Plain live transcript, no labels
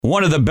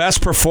One of the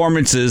best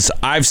performances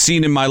I've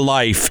seen in my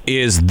life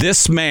is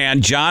this man,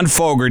 John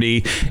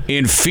Fogerty,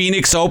 in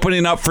Phoenix,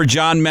 opening up for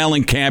John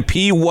Mellencamp.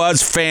 He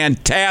was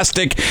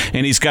fantastic,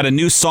 and he's got a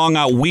new song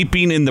out,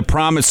 Weeping in the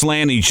Promised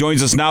Land. He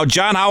joins us now.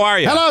 John, how are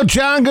you? Hello,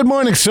 John. Good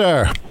morning,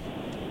 sir.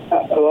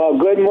 Well,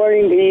 good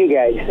morning to you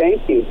guys.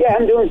 Thank you. Yeah,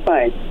 I'm doing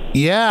fine.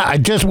 Yeah,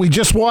 we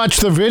just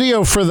watched the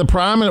video for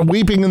the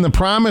Weeping in the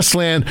Promised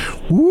Land.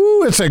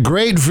 Woo, it's a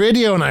great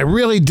video, and I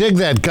really dig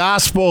that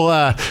gospel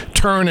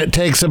turn it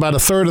takes about a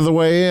third of the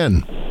way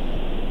in.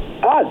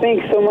 Ah,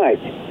 thanks so much.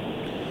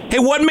 Hey,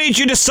 what made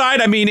you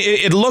decide? I mean,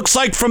 it looks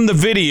like from the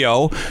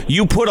video,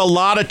 you put a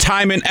lot of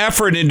time and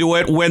effort into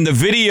it when the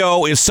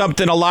video is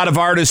something a lot of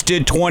artists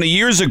did 20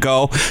 years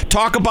ago.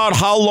 Talk about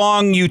how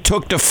long you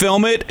took to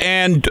film it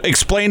and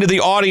explain to the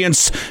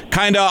audience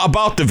kind of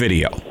about the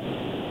video.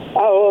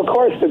 Oh, well, of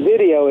course, the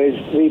video is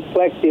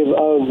reflective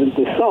of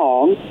the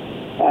song.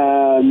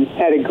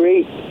 Had a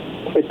great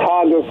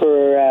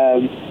photographer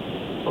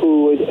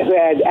who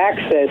had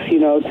access,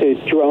 to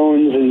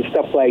drones and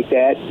stuff like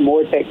that,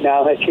 more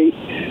technology.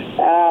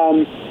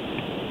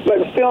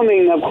 But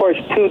filming, of course,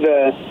 to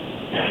the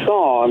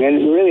song,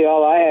 and really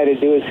all I had to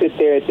do was sit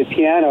there at the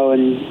piano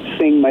and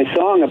sing my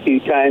song a few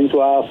times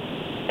while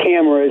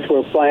cameras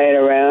were flying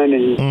around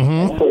and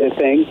that sort of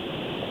thing.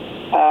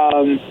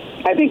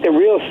 I think the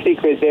real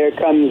secret there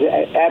comes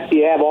after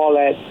you have all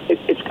that.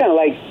 It's kind of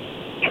like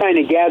trying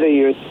to gather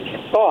your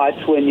thoughts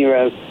when you're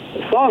a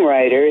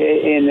songwriter.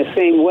 In the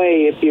same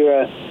way, if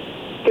you're a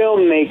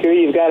filmmaker,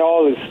 you've got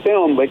all this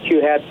film, but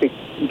you have to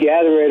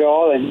gather it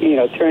all and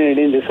turn it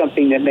into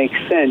something that makes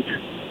sense.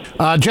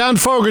 John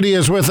Fogerty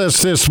is with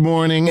us this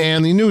morning,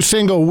 and the new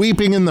single,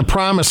 Weeping in the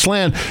Promised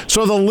Land.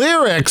 So the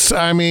lyrics,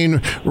 I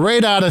mean,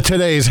 right out of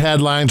today's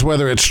headlines,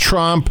 whether it's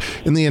Trump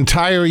in the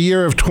entire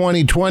year of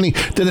 2020,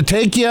 did it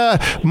take you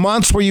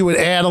months where you would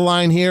add a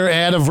line here,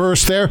 add a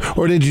verse there,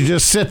 or did you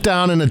just sit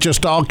down and it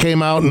just all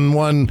came out in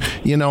one,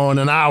 in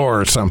an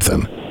hour or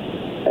something?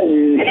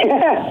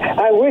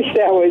 I wish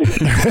that was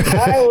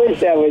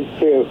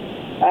true.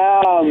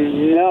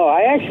 No,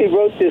 I actually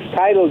wrote this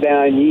title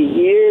down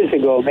years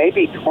ago,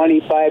 maybe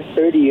 25,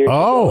 30 years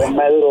ago in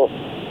my little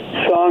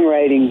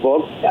songwriting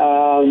book.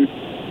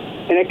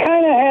 And it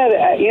kind of had,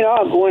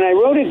 when I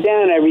wrote it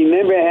down, I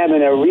remember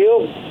having a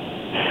real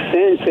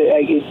sense,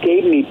 it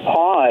gave me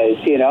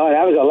pause, and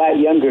I was a lot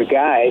younger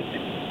guy.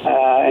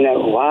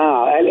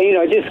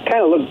 It just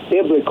kind of looked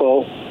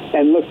biblical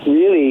and looked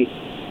really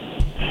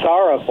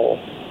sorrowful.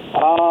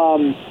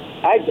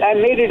 I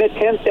made an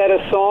attempt at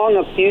a song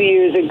a few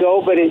years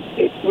ago, but it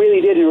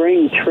really didn't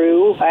ring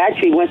true. I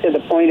actually went to the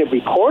point of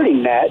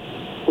recording that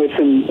with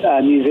some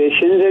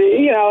musicians.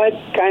 It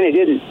kind of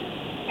didn't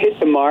hit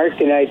the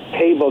mark, and I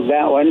tabled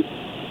that one.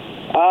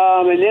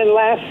 And then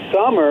last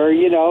summer,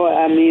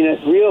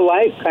 real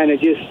life kind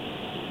of just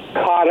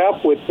caught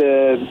up with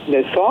the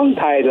song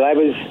title. I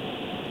was,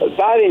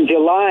 about in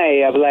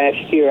July of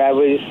last year, I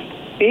was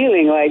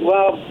feeling like,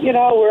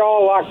 we're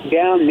all locked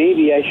down.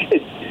 Maybe I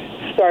should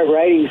start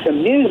writing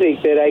some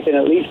music that I can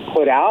at least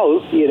put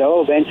out,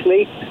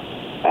 eventually.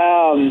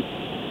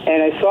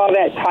 And I saw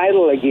that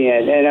title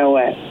again, and I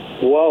went,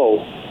 whoa,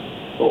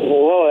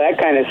 that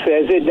kind of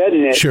says it,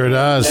 doesn't it? Sure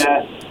does.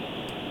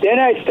 Then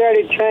I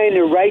started trying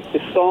to write the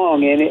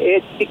song, and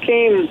it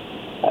became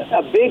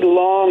a big,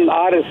 long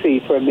odyssey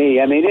for me.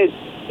 I mean,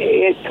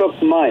 it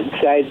took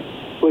months. I'd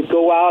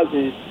go out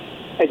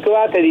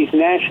to these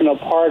national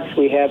parks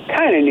we have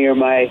kind of near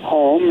my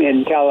home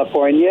in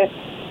California,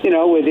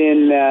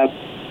 within a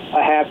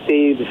half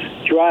day's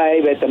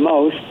drive at the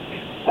most,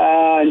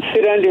 and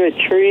sit under a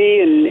tree.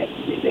 And,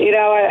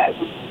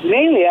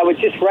 mainly I would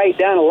just write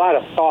down a lot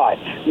of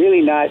thoughts,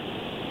 really not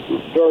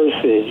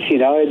verses,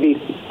 it'd be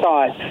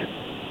thoughts.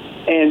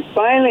 And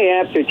finally,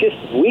 after just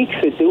weeks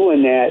of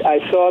doing that, I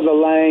saw the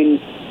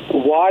line,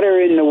 water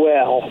in the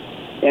well.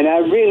 And I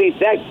really,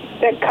 that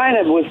kind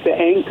of was the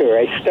anchor.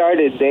 I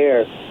started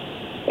there.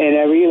 And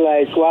I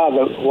realized, wow,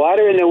 the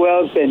water in the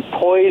well has been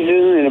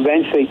poisoned and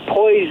eventually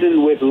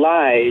poisoned with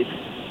lies.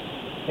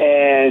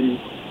 And,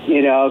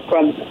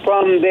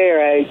 from there,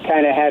 I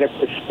kind of had a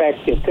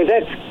perspective. Because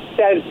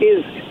that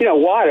is,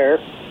 water,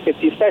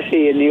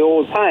 especially in the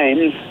old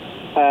times,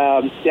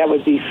 that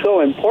would be so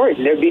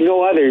important. There'd be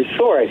no other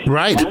source.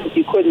 Right.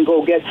 You couldn't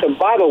go get some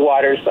bottled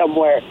water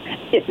somewhere,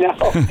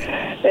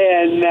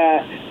 And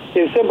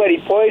if somebody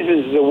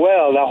poisons the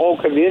well, the whole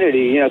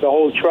community, the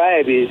whole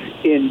tribe is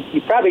in. You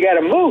probably got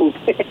to move.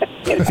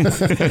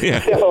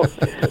 So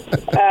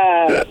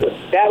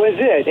that was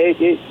it.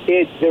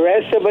 The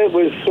rest of it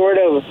was sort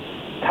of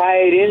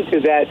tied into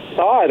that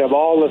thought of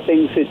all the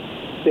things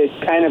that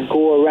kind of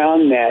go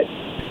around that.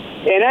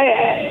 And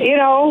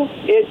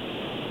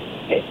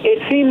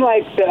it seemed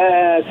like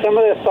some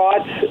of the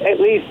thoughts, at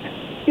least,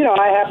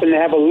 I happen to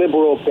have a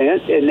liberal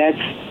bent, and that's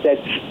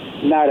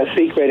not a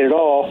secret at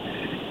all.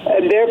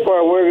 And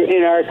therefore, we're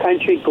in our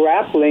country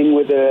grappling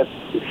with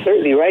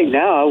certainly right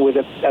now, with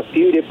a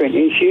few different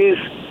issues.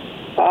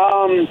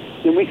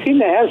 And we seem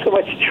to have so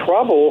much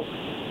trouble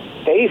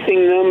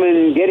facing them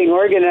and getting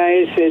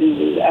organized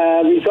and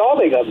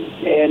resolving them.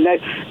 And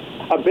that's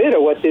a bit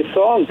of what this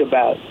song's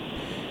about.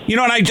 You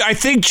know, and I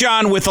think,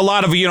 John, with a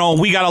lot of,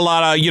 we got a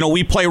lot of,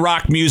 we play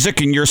rock music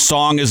and your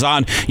song is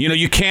on,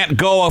 you can't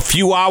go a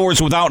few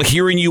hours without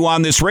hearing you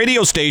on this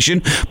radio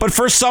station. But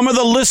for some of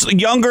the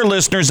younger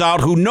listeners out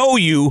who know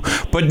you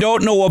but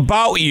don't know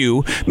about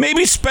you,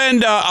 maybe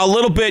spend a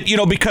little bit,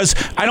 because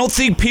I don't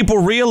think people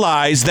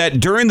realize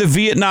that during the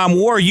Vietnam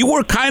War, you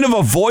were kind of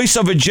a voice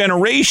of a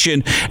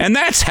generation, and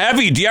that's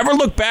heavy. Do you ever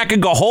look back and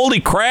go,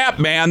 holy crap,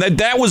 man,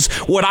 that was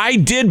what I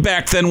did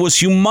back then was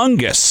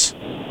humongous?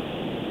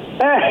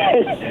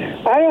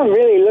 I don't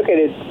really look at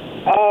it.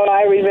 Oh,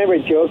 I remember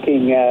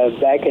joking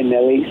back in the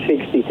late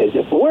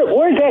 60s.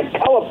 Where's that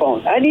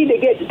telephone? I need to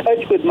get in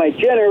touch with my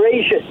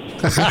generation.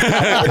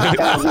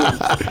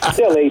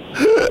 Silly,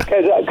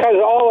 because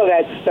all of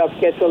that stuff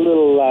gets a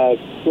little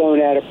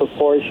blown out of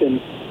proportion.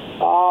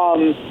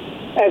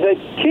 As a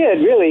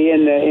kid, really,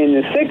 in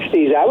the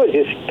 60s, I was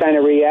just kind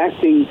of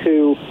reacting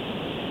to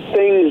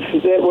things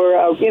that were,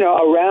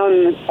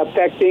 around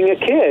affecting a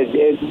kid.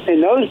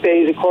 In those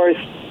days, of course,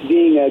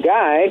 being a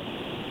guy,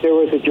 there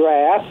was a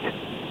draft,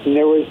 and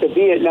there was the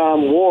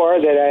Vietnam War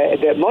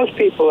that most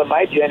people in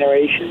my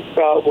generation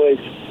felt was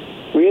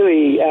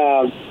really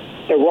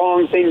the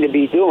wrong thing to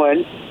be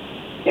doing.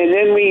 And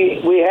then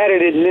we had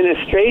an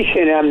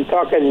administration. I'm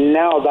talking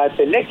now about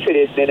the Nixon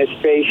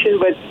administration,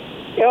 but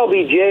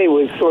LBJ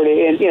was sort of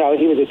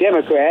he was a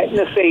Democrat in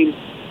the same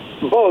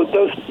boat.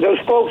 Those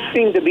folks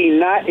seemed to be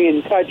not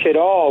in touch at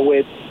all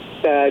with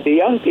the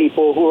young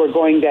people who were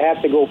going to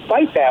have to go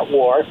fight that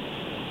war.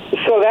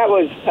 So that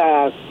was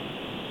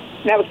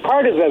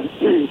part of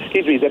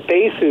the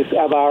basis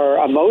of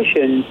our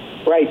emotion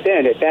right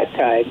then at that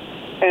time.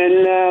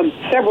 And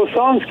several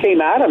songs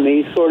came out of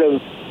me sort of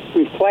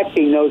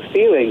reflecting those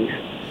feelings.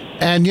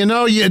 And, do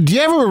you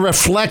ever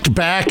reflect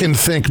back and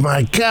think,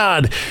 my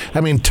God,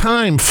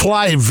 time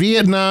flies,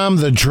 Vietnam,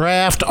 the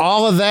draft,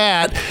 all of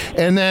that.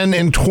 And then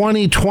in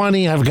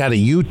 2020, I've got a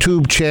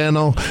YouTube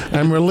channel.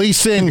 I'm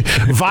releasing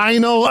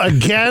vinyl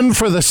again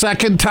for the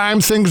second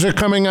time. Things are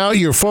coming out,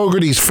 your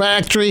Fogarty's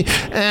Factory.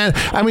 And,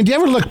 do you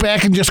ever look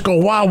back and just go,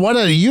 wow,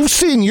 you've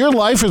seen, your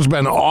life has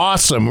been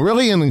awesome.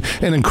 Really an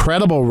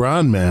incredible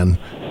run, man.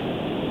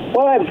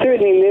 Well, I've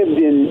certainly lived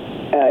in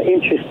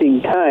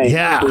interesting times.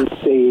 Yeah.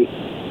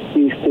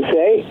 Used to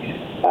say.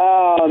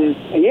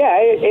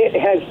 It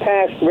has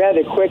passed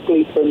rather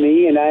quickly for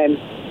me, and I'm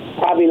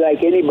probably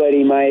like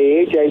anybody my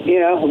age. I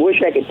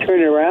wish I could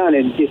turn it around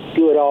and just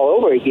do it all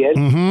over again.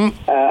 Mm-hmm.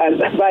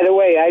 By the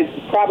way, I'd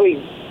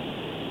probably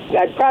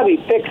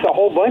fix a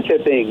whole bunch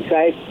of things.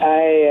 I'm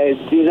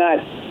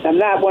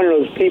not one of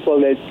those people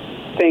that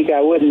think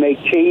I wouldn't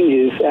make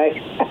changes. I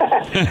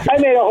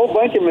made a whole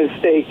bunch of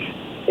mistakes.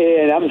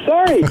 And I'm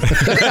sorry.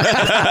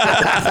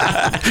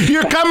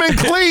 You're coming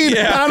clean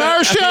on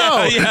our show.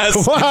 Yeah,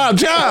 yes. Wow,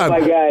 John. Oh, my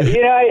God.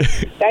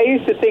 I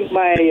used to think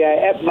my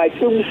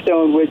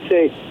tombstone would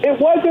say, it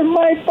wasn't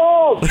my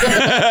fault.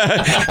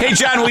 Hey,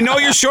 John, we know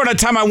you're short on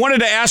time. I wanted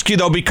to ask you,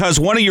 though,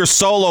 because one of your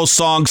solo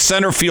songs,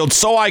 Centerfield,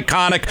 so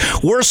iconic.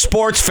 We're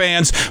sports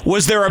fans.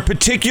 Was there a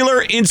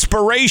particular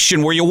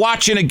inspiration? Were you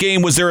watching a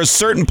game? Was there a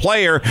certain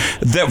player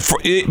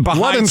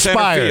behind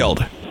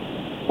Centerfield?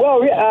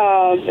 Well,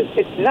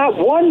 it's not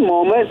one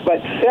moment,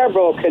 but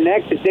several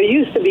connected. There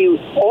used to be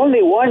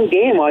only one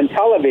game on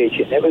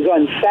television. It was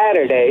on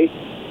Saturday.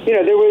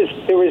 There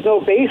was no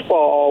baseball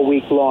all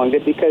week long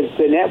because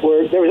the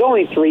network, there was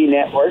only 3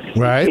 networks,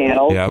 right?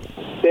 Channels. Yep.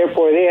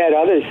 Therefore, they had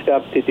other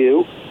stuff to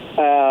do,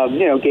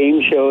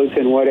 game shows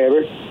and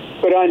whatever.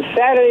 But on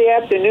Saturday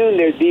afternoon,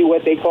 there'd be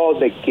what they called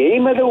the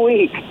game of the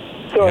week.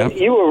 So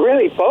You were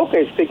really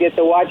focused to get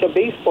to watch a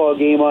baseball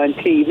game on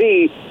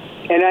TV.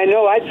 And I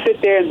know I'd sit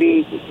there and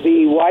be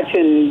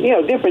watching,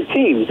 different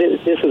teams.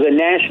 This was a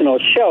national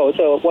show,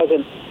 so it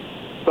wasn't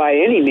by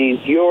any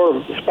means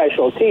your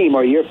special team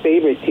or your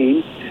favorite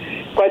team.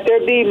 But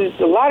there'd be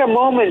a lot of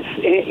moments,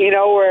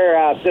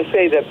 where, let's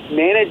say, the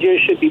manager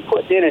should be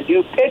putting in a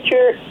new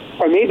pitcher,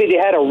 or maybe they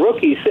had a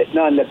rookie sitting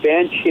on the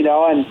bench,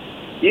 and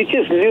you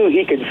just knew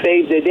he could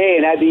save the day.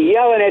 And I'd be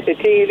yelling at the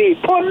TV,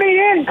 "Put me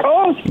in,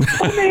 coach!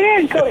 Put me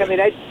in, coach!"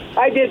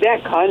 I did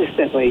that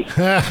constantly.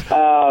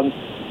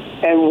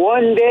 And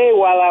one day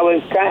while I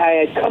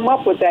had come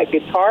up with that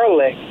guitar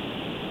lick,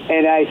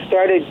 and I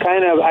started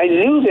I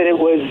knew that it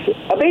was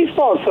a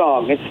baseball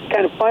song. It's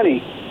kind of funny.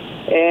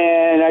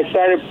 And I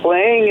started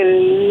playing,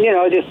 and,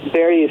 just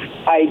various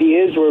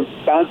ideas were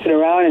bouncing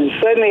around, and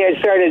suddenly I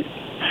started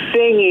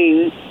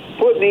singing,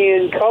 "Put me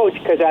in, coach,"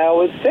 because I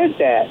always said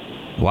that.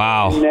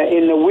 Wow.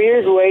 In the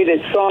weird way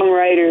that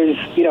songwriters,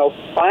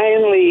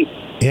 finally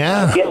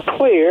get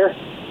clear.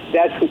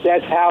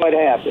 That's how it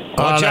happened.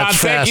 Well, John,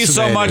 thank you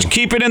so much.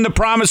 Keep it in the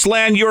promised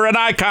land. You're an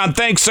icon.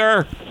 Thanks,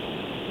 sir.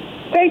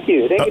 Thank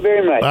you. Thank you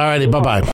very much. All righty. Bye-bye.